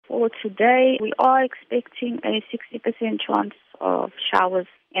For today, we are expecting a 60% chance of showers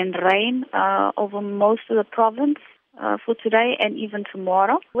and rain over most of the province for today and even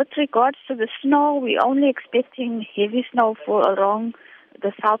tomorrow. With regards to the snow, we're only expecting heavy snowfall along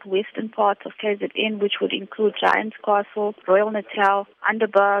the southwestern parts of KZN, which would include Giants Castle, Royal Natal,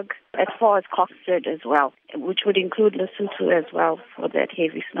 Underberg, as far as Coxford as well, which would include Lesotho as well for that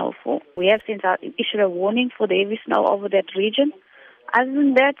heavy snowfall. We have issued a warning for the heavy snow over that region. Other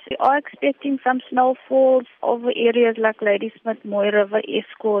than that, we are expecting some snowfalls over areas like Ladysmith, Mooi River,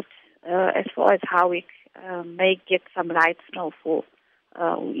 Escort, as far as Howick, may get some light snowfall,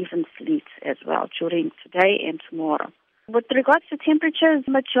 even sleet as well during today and tomorrow. With regards to temperatures,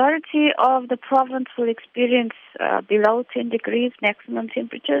 majority of the province will experience below 10 degrees maximum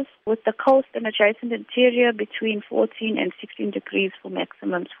temperatures, with the coast and adjacent interior between 14 and 16 degrees for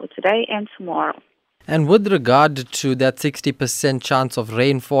maximums for today and tomorrow. And with regard to that 60% chance of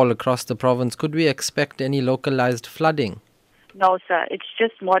rainfall across the province, could we expect any localized flooding? No, sir. It's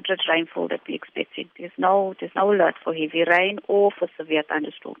just moderate rainfall that we're expecting. There's no alert for heavy rain or for severe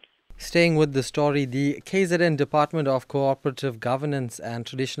thunderstorms. Staying with the story, the KZN Department of Cooperative Governance and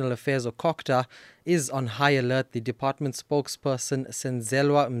Traditional Affairs, or COCTA, is on high alert. The department spokesperson,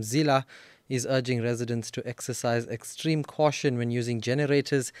 Senzelwa Mzila, is urging residents to exercise extreme caution when using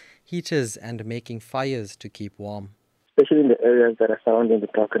generators, heaters and making fires to keep warm. Especially in the areas that are surrounding the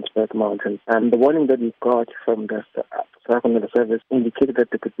Drakensberg Mountains. The warning that we got from the South African Service indicated that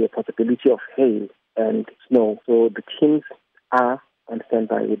there could be a possibility of hail and snow. So the teams are on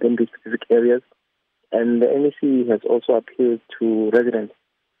standby within these specific areas. And the NEC has also appealed to residents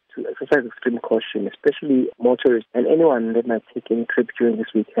to exercise extreme caution, especially motorists and anyone that might take any trip during this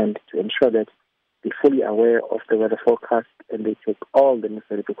weekend, to ensure that they're fully aware of the weather forecast and they take all the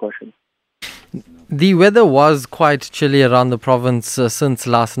necessary precautions. The weather was quite chilly around the province since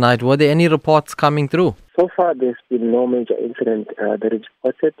last night. Were there any reports coming through? So far, there's been no major incident that is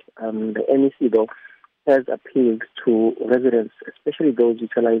reported. The NEC, though, has appealed to residents, especially those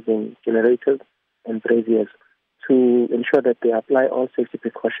utilizing generators and braziers, to ensure that they apply all safety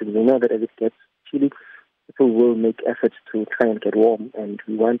precautions. We know that as it gets chilly, people will make efforts to try and get warm, and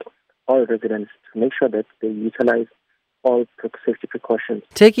we want all residents to make sure that they utilize all safety precautions.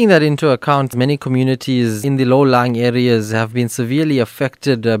 Taking that into account, many communities in the low-lying areas have been severely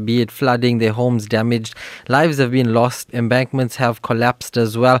affected, be it flooding, their homes damaged, lives have been lost, embankments have collapsed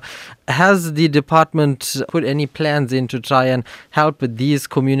as well. Has the department put any plans in to try and help these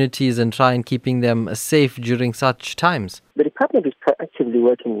communities and try and keeping them safe during such times? The department is proactively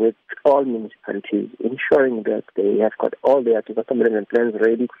working with all municipalities, ensuring that they have got all their disaster management plans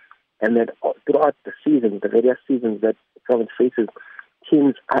ready, and that throughout the seasons, the various seasons that the province faces,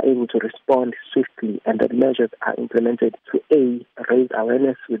 teams are able to respond swiftly, and that measures are implemented to raise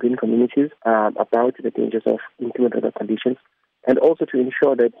awareness within communities about the dangers of inclement weather conditions, and also to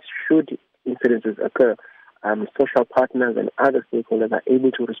ensure that should incidences occur, social partners and other stakeholders are able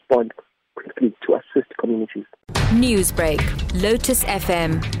to respond quickly to assist communities. Newsbreak, Lotus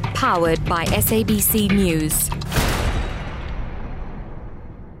FM, powered by SABC News.